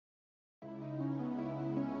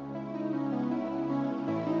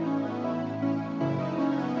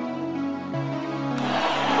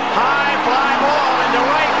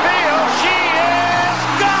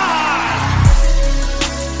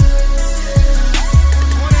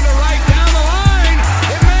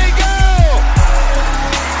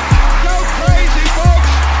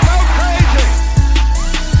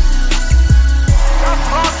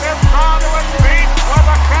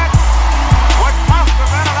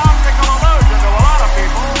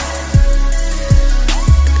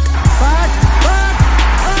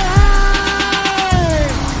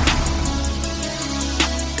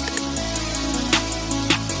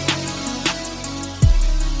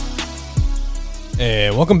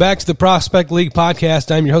Hey, welcome back to the Prospect League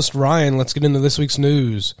podcast. I'm your host, Ryan. Let's get into this week's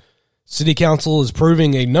news. City Council is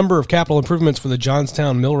approving a number of capital improvements for the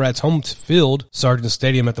Johnstown Millrats home field, Sargent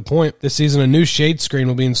Stadium at the Point. This season, a new shade screen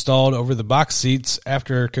will be installed over the box seats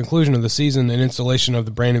after conclusion of the season, and installation of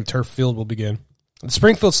the brand new turf field will begin. The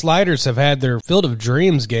Springfield Sliders have had their Field of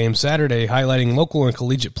Dreams game Saturday, highlighting local and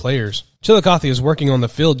collegiate players. Chillicothe is working on the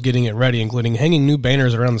field, getting it ready, including hanging new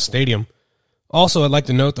banners around the stadium. Also, I'd like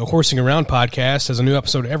to note the Horsing Around podcast has a new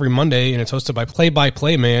episode every Monday, and it's hosted by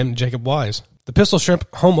play-by-play man Jacob Wise. The Pistol Shrimp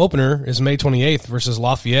home opener is May 28th versus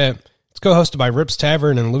Lafayette. It's co-hosted by Rips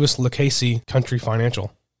Tavern and Louis Lucchese Country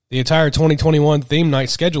Financial. The entire 2021 theme night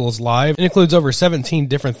schedule is live and includes over 17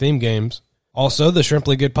 different theme games. Also, the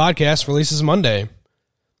Shrimply Good podcast releases Monday.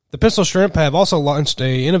 The Pistol Shrimp have also launched an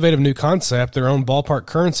innovative new concept, their own ballpark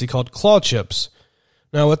currency called Claw Chips.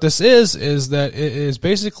 Now, what this is that it is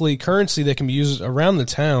basically currency that can be used around the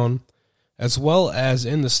town as well as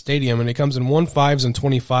in the stadium, and it comes in 1, 5s, and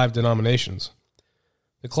 25 denominations.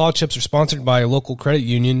 The Claw Chips are sponsored by a local credit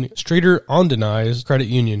union, Streeter Ondenized Credit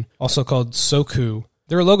Union, also called SOKU.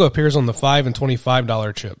 Their logo appears on the $5 and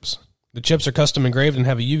 $25 chips. The chips are custom engraved and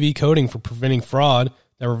have a UV coating for preventing fraud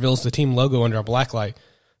that reveals the team logo under a black light.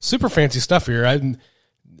 Super fancy stuff here.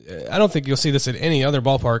 I don't think you'll see this at any other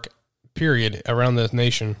ballpark, period, around the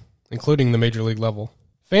nation, including the major league level.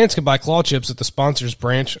 Fans can buy Claw Chips at the sponsors'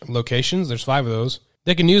 branch locations. There's 5 of those.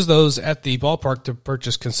 They can use those at the ballpark to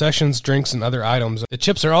purchase concessions, drinks, and other items. The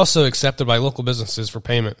chips are also accepted by local businesses for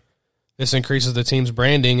payment. This increases the team's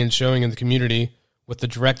branding and showing in the community with the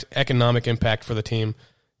direct economic impact for the team.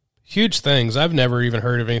 Huge things. I've never even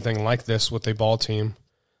heard of anything like this with a ball team.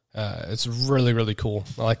 It's really, really cool.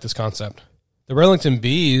 I like this concept. The Burlington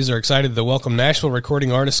Bees are excited to welcome Nashville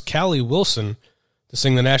recording artist Callie Wilson to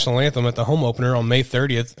sing the national anthem at the home opener on May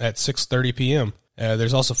 30th at 6:30 p.m.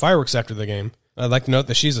 There's also fireworks after the game. I'd like to note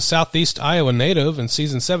that she's a Southeast Iowa native and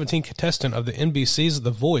season 17 contestant of the NBC's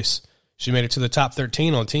The Voice. She made it to the top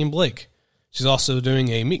 13 on Team Blake. She's also doing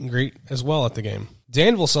a meet and greet as well at the game.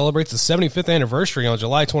 Danville celebrates the 75th anniversary on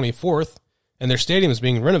July 24th, and their stadium is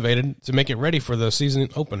being renovated to make it ready for the season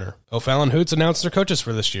opener. O'Fallon Hoots announced their coaches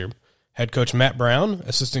for this year. Head coach Matt Brown,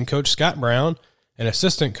 assistant coach Scott Brown, and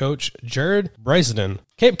assistant coach Jared Brazeden.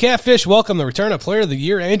 Cape Catfish welcomed the return of Player of the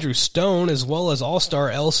Year Andrew Stone, as well as All-Star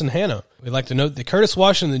Ellison Hanna. We'd like to note that Curtis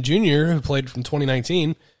Washington Jr., who played from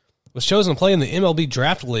 2019, was chosen to play in the MLB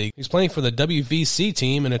Draft League. He's playing for the WVC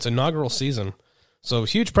team in its inaugural season. So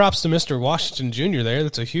huge props to Mr. Washington Jr. there.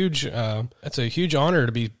 That's a huge honor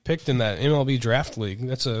to be picked in that MLB Draft League.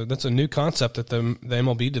 That's a new concept that the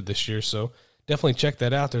MLB did this year. So definitely check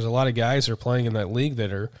that out. There's a lot of guys who are playing in that league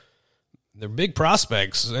that they're big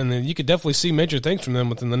prospects, and you could definitely see major things from them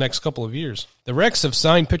within the next couple of years. The Rex have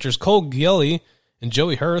signed pitchers Cole Gelly and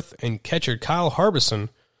Joey Hurth and catcher Kyle Harbison.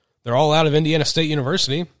 They're all out of Indiana State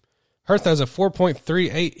University. Hurth has a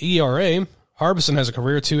 4.38 ERA. Harbison has a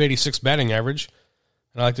career .286 batting average.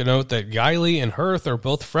 And I'd like to note that Gelly and Hurth are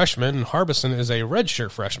both freshmen, and Harbison is a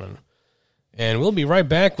redshirt freshman. And we'll be right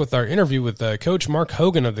back with our interview with Coach Mark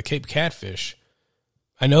Hogan of the Cape Catfish.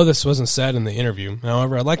 I know this wasn't said in the interview.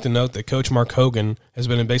 However, I'd like to note that Coach Mark Hogan has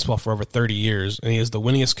been in baseball for over 30 years, and he is the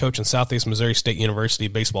winningest coach in Southeast Missouri State University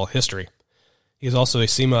baseball history. He is also a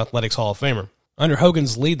SEMO Athletics Hall of Famer. Under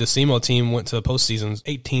Hogan's lead, the SEMO team went to the postseason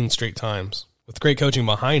 18 straight times. With great coaching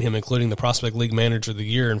behind him, including the Prospect League Manager of the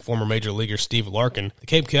Year and former Major Leaguer Steve Larkin, the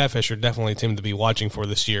Cape Catfish are definitely a team to be watching for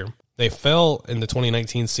this year. They fell in the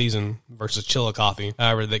 2019 season versus Chillicothe.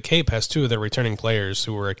 However, the Cape has 2 of their returning players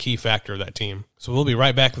who were a key factor of that team. So we'll be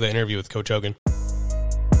right back with the interview with Coach Hogan.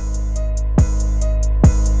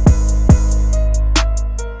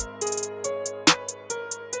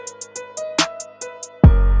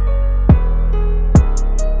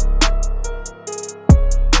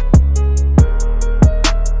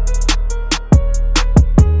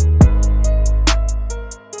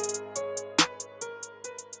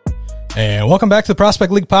 And welcome back to the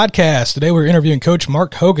Prospect League podcast. Today we're interviewing Coach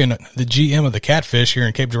Mark Hogan, the GM of the Catfish here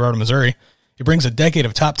in Cape Girardeau, Missouri. He brings a decade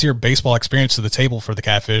of top-tier baseball experience to the table for the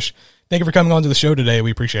Catfish. Thank you for coming on to the show today.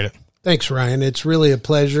 We appreciate it. Thanks, Ryan. It's really a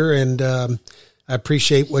pleasure, and I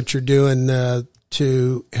appreciate what you're doing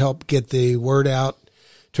to help get the word out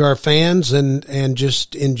to our fans and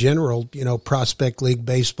just in general, Prospect League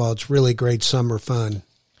baseball. It's really great summer fun.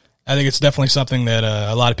 I think it's definitely something that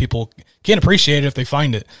a lot of people can't appreciate if they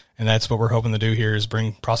find it, and that's what we're hoping to do here is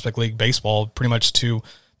bring Prospect League baseball pretty much to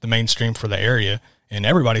the mainstream for the area and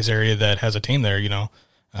everybody's area that has a team there,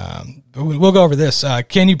 We'll go over this.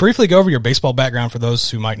 Can you briefly go over your baseball background for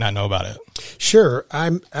those who might not know about it? Sure.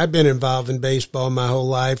 I've been involved in baseball my whole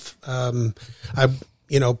life. I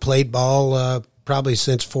played ball probably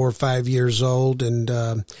since 4 or 5 years old, and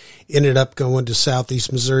ended up going to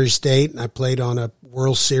Southeast Missouri State. And I played on a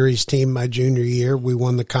World Series team my junior year. We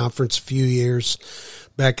won the conference a few years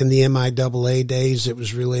back in the MIAA days. It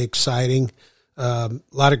was really exciting. A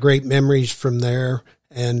lot of great memories from there.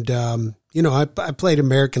 And, I played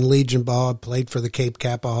American Legion ball. I played for the Cape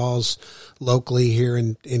Kappa Halls locally here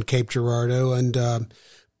in Cape Girardeau, and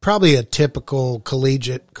probably a typical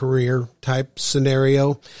collegiate career type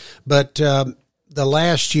scenario. But the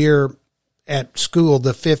last year at school,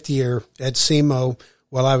 the 5th year at SEMO,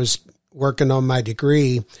 while I was working on my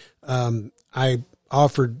degree, I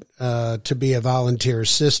offered to be a volunteer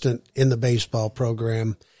assistant in the baseball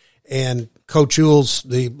program. And Coach Ules,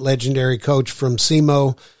 the legendary coach from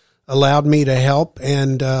SEMO, allowed me to help.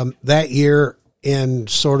 And that year, in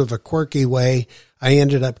sort of a quirky way, I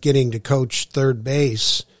ended up getting to coach third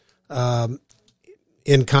base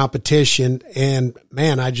in competition. And,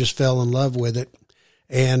 man, I just fell in love with it.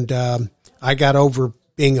 And I got over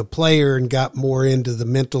being a player and got more into the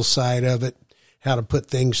mental side of it, how to put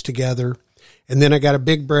things together. And then I got a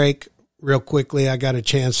big break real quickly. I got a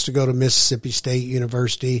chance to go to Mississippi State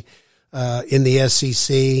University in the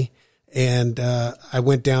SEC, and I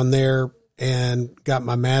went down there and got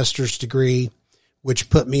my master's degree, which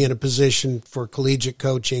put me in a position for collegiate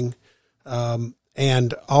coaching.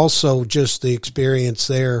 And also just the experience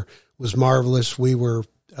there was marvelous. We were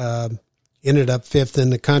ended up 5th in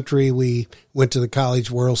the country. We went to the College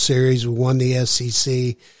World Series. We won the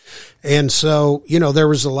SEC. And so, there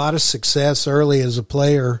was a lot of success early as a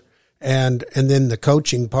player, and then the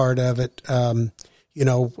coaching part of it, at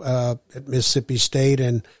Mississippi State.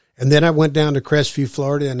 And then I went down to Crestview,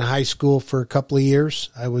 Florida in high school for a couple of years.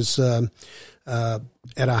 I was at a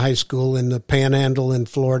high school in the Panhandle in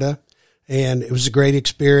Florida, and it was a great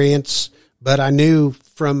experience. But I knew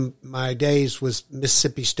from my days with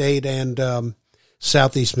Mississippi State and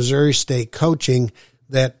Southeast Missouri State coaching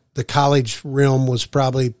that the college realm was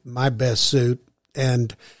probably my best suit,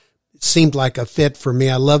 and it seemed like a fit for me.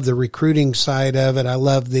 I love the recruiting side of it. I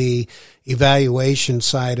love the evaluation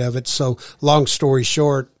side of it. So long story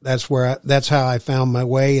short, that's how I found my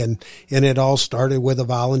way. And it all started with a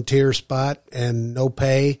volunteer spot and no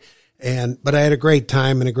pay. But I had a great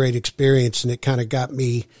time and a great experience, and it kind of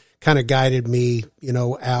guided me,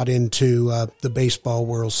 out into the baseball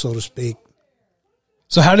world, so to speak.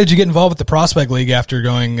 So how did you get involved with the Prospect League after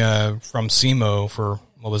going from SEMO for,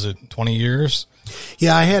 20 years?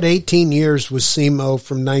 Yeah, I had 18 years with SEMO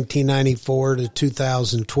from 1994 to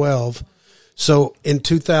 2012. So in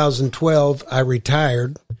 2012, I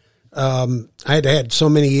retired. I had so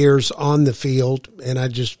many years on the field, and I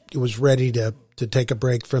just was ready to take a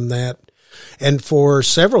break from that. And for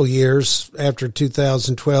several years after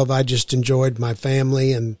 2012, I just enjoyed my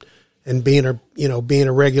family and being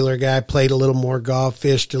a regular guy. Played a little more golf,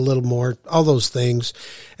 fished a little more, all those things.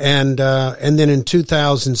 And then in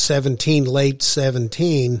 2017, late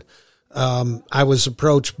 17, I was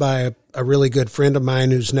approached by a really good friend of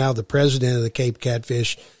mine who's now the president of the Cape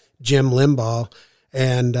Catfish, Jim Limbaugh.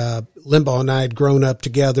 And Limbaugh and I had grown up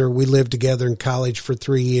together. We lived together in college for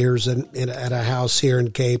 3 years at a house here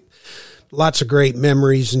in Cape. Lots of great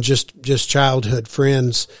memories and just childhood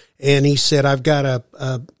friends. And he said, I've got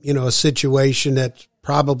a situation that's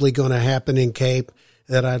probably going to happen in Cape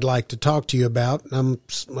that I'd like to talk to you about. And I'm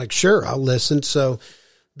like, sure, I'll listen. So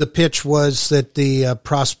the pitch was that the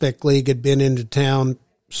Prospect League had been into town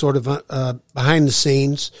sort of behind the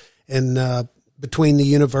scenes and between the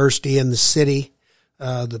university and the city,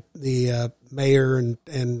 the mayor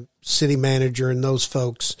and city manager and those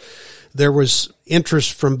folks. There was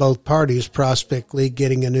interest from both parties, Prospect League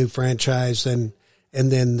getting a new franchise and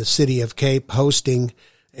then the city of Cape hosting.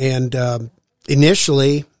 And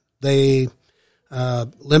initially, Limbaugh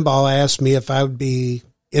asked me if I would be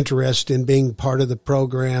interested in being part of the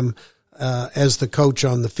program as the coach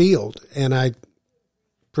on the field. And I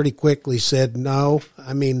pretty quickly said no.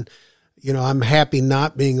 I mean, I'm happy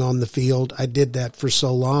not being on the field. I did that for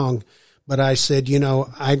so long. But I said,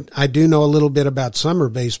 I do know a little bit about summer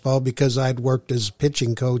baseball because I'd worked as a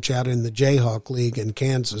pitching coach out in the Jayhawk League in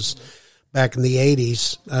Kansas back in the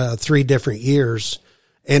 80s, 3 different years.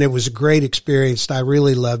 And it was a great experience. I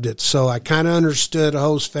really loved it. So I kind of understood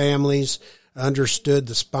host families, understood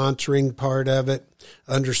the sponsoring part of it,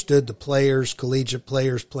 understood the players, collegiate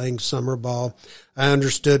players playing summer ball. I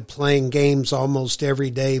understood playing games almost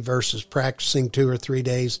every day versus practicing 2 or 3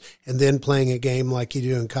 days and then playing a game like you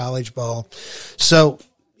do in college ball. So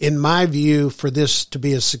in my view, for this to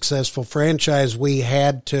be a successful franchise, we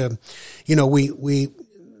had to,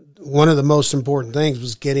 one of the most important things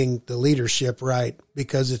was getting the leadership right,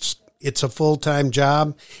 because it's a full-time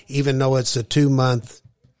job, even though it's a 2-month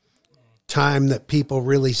time that people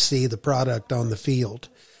really see the product on the field.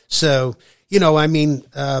 So,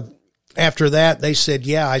 after that, they said,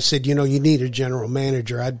 I said, you need a general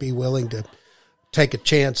manager. I'd be willing to take a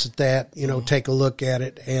chance at that, take a look at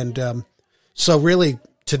it. And so really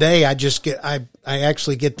today I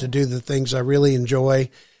actually get to do the things I really enjoy.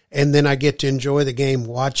 And then I get to enjoy the game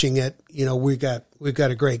watching it. We've got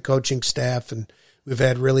a great coaching staff, and we've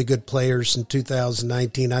had really good players in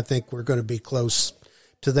 2019. I think we're going to be close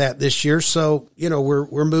to that this year. So,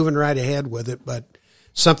 we're moving right ahead with it, but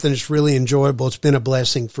something that's really enjoyable. It's been a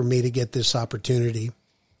blessing for me to get this opportunity.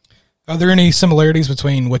 Are there any similarities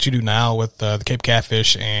between what you do now with the Cape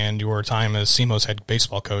Catfish and your time as SEMO's head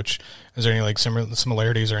baseball coach? Is there any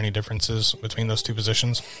similarities or any differences between those two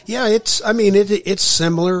positions? Yeah, it's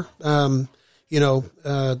similar. From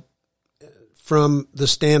the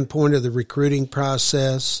standpoint of the recruiting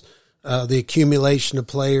process, the accumulation of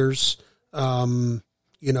players,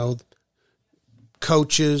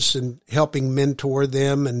 coaches and helping mentor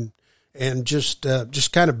them and just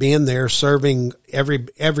kind of being there, serving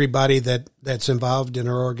everybody that's involved in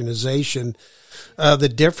our organization. The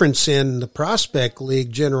difference in the prospect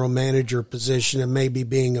league general manager position and maybe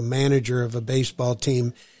being a manager of a baseball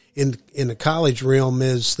team in the college realm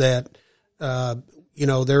is that,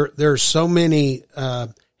 there are so many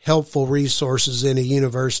helpful resources in a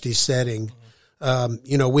university setting.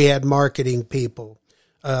 We had marketing people,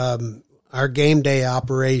 our game day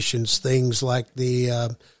operations, things like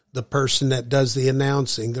the person that does the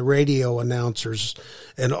announcing, the radio announcers,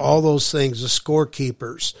 and all those things, the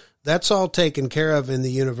scorekeepers. That's all taken care of in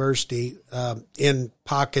the university in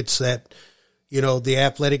pockets that, the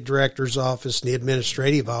athletic director's office and the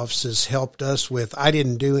administrative offices helped us with. I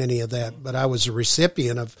didn't do any of that, but I was a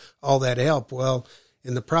recipient of all that help. Well,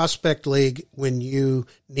 in the prospect league, when you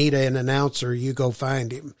need an announcer, you go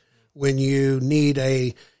find him. When you need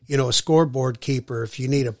a scoreboard keeper, if you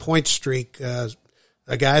need a point streak, a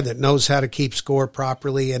guy that knows how to keep score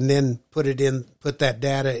properly and then put that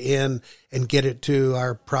data in and get it to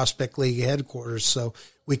our prospect league headquarters so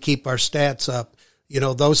we keep our stats up.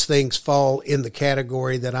 Those things fall in the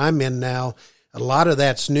category that I'm in now. A lot of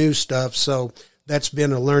that's new stuff, so that's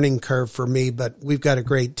been a learning curve for me, but we've got a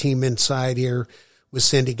great team inside here with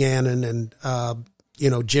Cindy Gannon and,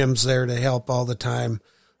 Jim's there to help all the time.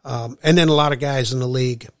 And then a lot of guys in the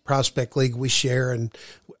league, prospect league, we share, and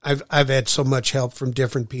I've had so much help from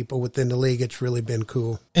different people within the league. It's really been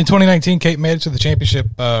cool. In 2019, Cape made it to the championship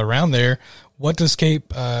round there. What does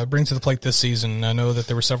Cape bring to the plate this season? I know that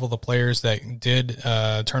there were several of the players that did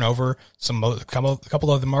turn over. A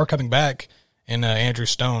couple of them are coming back in Andrew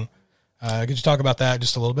Stone. Could you talk about that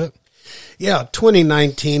just a little bit? Yeah,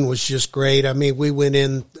 2019 was just great. I mean, we went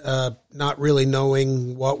in not really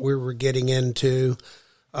knowing what we were getting into.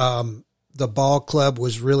 The ball club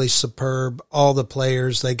was really superb. All the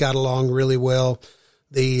players, they got along really well.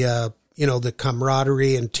 The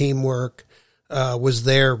camaraderie and teamwork was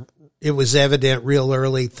there. It was evident real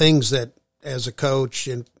early. Things that, as a coach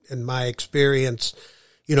and in my experience,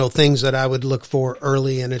 things that I would look for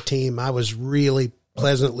early in a team. I was really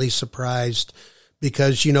pleasantly surprised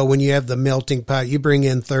because, when you have the melting pot, you bring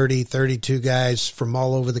in 30, 32 guys from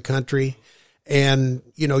all over the country, and,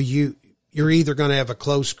 you're either going to have a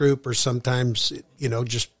close group or sometimes,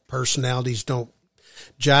 just personalities don't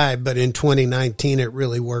jive. But in 2019, it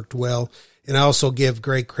really worked well. And I also give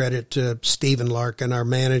great credit to Stephen Larkin, our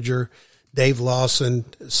manager, Dave Lawson,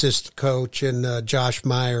 assistant coach, and Josh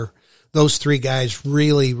Meyer. Those three guys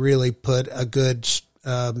really, really put a good,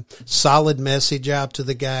 solid message out to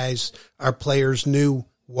the guys. Our players knew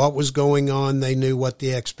what was going on. They knew what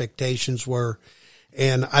the expectations were.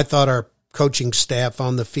 And I thought our coaching staff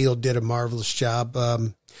on the field did a marvelous job.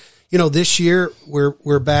 This year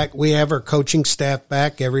we're back. We have our coaching staff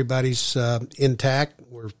back. Everybody's intact.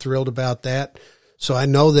 We're thrilled about that. So I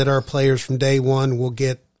know that our players from day one will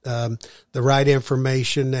get the right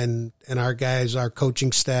information, and our guys, our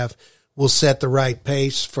coaching staff, will set the right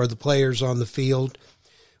pace for the players on the field.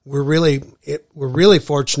 We're really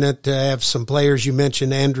fortunate to have some players. You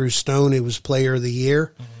mentioned Andrew Stone, who was Player of the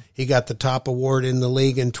Year. Mm-hmm. He got the top award in the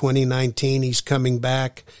league in 2019. He's coming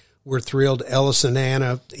back. We're thrilled. Ellison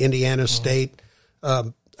Anna, Indiana State,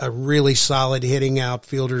 a really solid hitting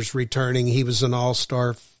outfielder's returning. He was an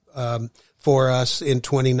all-star for us in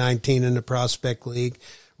 2019 in the Prospect League.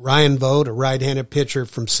 Ryan Vogt, a right-handed pitcher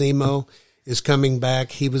from SEMO, is coming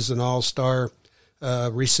back. He was an all-star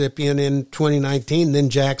recipient in 2019. Then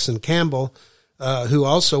Jackson Campbell, who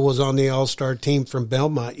also was on the all-star team from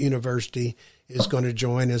Belmont University is going to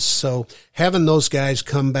join us. So having those guys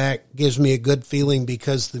come back gives me a good feeling,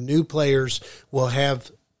 because the new players will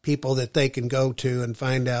have people that they can go to and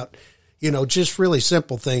find out, just really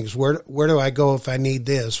simple things. Where do I go if I need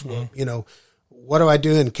this? Well, what do I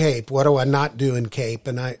do in Cape? What do I not do in Cape?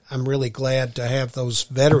 And I'm really glad to have those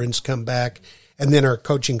veterans come back, and then our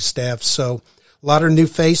coaching staff. So a lot of new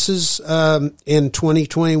faces in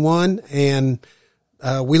 2021, and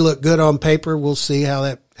we look good on paper. We'll see how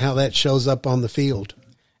that shows up on the field.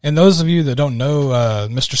 And those of you that don't know,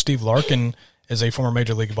 Mr. Steve Larkin is a former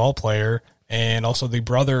Major League ball player and also the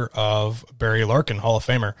brother of Barry Larkin, Hall of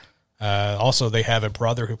Famer. Also, they have a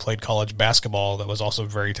brother who played college basketball that was also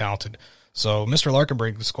very talented. So Mr. Larkin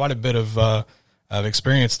brings quite a bit of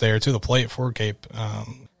experience there to the plate for Cape.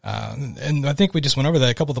 And I think we just went over that.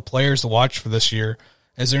 A couple of the players to watch for this year.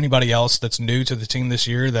 Is there anybody else that's new to the team this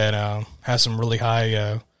year that has some really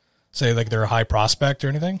high, say like they're a high prospect or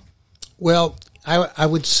anything? Well, I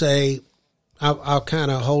would say I'll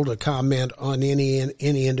kind of hold a comment on any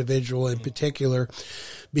individual in particular,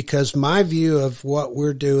 because my view of what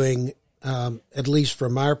we're doing, at least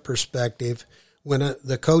from our perspective, when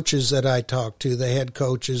the coaches that I talk to, the head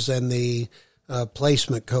coaches and the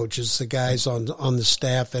placement coaches, the guys on the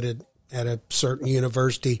staff at a certain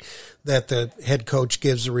university, that the head coach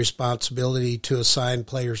gives the responsibility to assign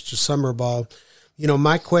players to summer ball.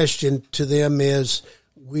 My question to them is,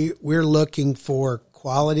 we're looking for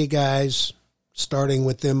quality guys, starting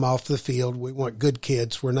with them off the field. We want good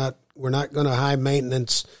kids. We're not going to high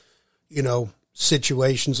maintenance,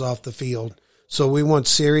 situations off the field. So we want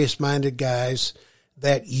serious-minded guys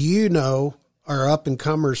that are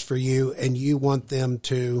up-and-comers for you, and you want them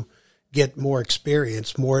to get more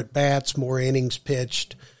experience, more at-bats, more innings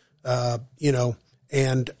pitched,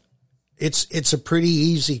 and it's a pretty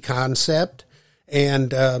easy concept.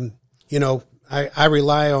 And, I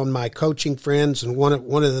rely on my coaching friends, and one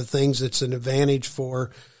of the things that's an advantage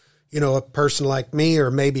for, a person like me, or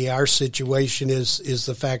maybe our situation, is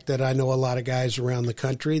the fact that I know a lot of guys around the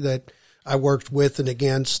country that I worked with and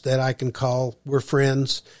against that I can call. We're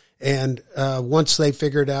friends. And once they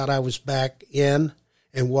figured out I was back in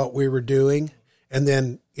and what we were doing, and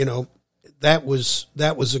then, that was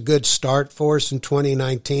a good start for us in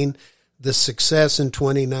 2019. The success in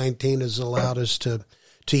 2019 has allowed us to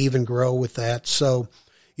even grow with that. So,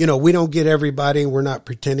 we don't get everybody. We're not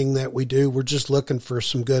pretending that we do. We're just looking for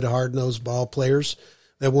some good hard-nosed ball players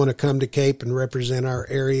that want to come to Cape and represent our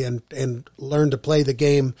area and learn to play the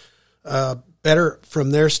game better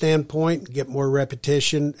from their standpoint, get more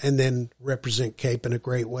repetition, and then represent Cape in a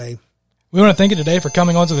great way. We want to thank you today for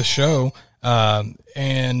coming onto the show. And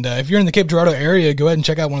if you're in the Cape Girardeau area, go ahead and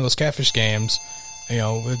check out one of those Catfish games.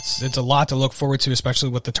 It's a lot to look forward to, especially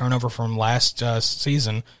with the turnover from last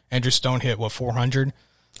season. Andrew Stone hit 400.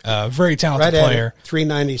 Very talented player.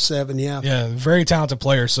 397, yeah. Yeah, very talented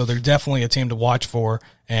player. So they're definitely a team to watch for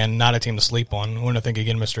and not a team to sleep on. I want to thank you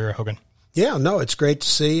again, Mr. Hogan. Yeah, no, it's great to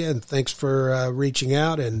see you, and thanks for reaching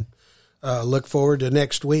out, and look forward to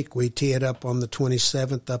next week. We tee it up on the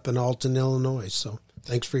 27th up in Alton, Illinois. So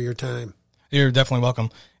thanks for your time. You're definitely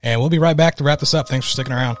welcome. And we'll be right back to wrap this up. Thanks for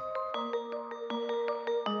sticking around.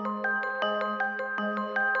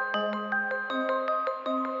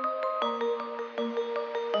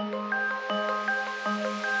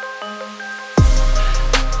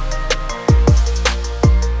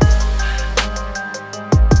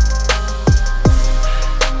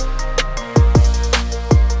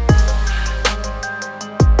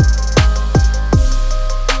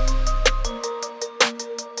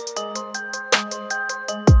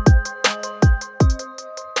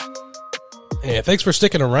 Hey, thanks for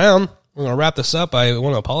sticking around. We're going to wrap this up. I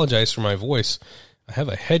want to apologize for my voice. I have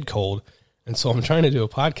a head cold, and so I'm trying to do a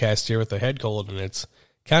podcast here with a head cold, and it's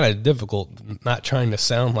kind of difficult not trying to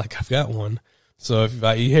sound like I've got one. So if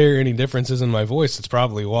you hear any differences in my voice, it's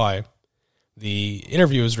probably why. The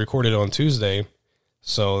interview is recorded on Tuesday,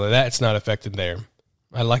 so that's not affected there.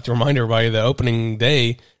 I'd like to remind everybody that opening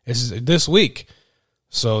day is this week.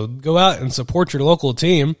 So go out and support your local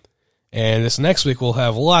team. And this next week, we'll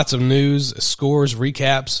have lots of news, scores,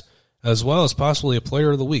 recaps, as well as possibly a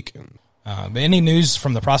player of the week. Any news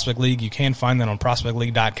from the Prospect League, you can find that on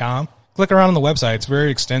prospectleague.com. Click around on the website. It's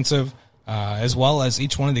very extensive, as well as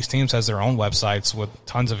each one of these teams has their own websites with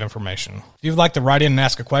tons of information. If you'd like to write in and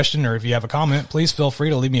ask a question, or if you have a comment, please feel free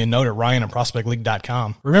to leave me a note at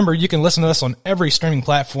ryan@prospectleague.com. Remember, you can listen to us on every streaming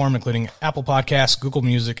platform, including Apple Podcasts, Google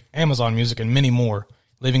Music, Amazon Music, and many more.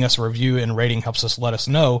 Leaving us a review and rating helps us let us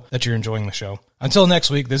know that you're enjoying the show. Until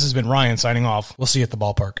next week, this has been Ryan signing off. We'll see you at the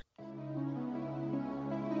ballpark.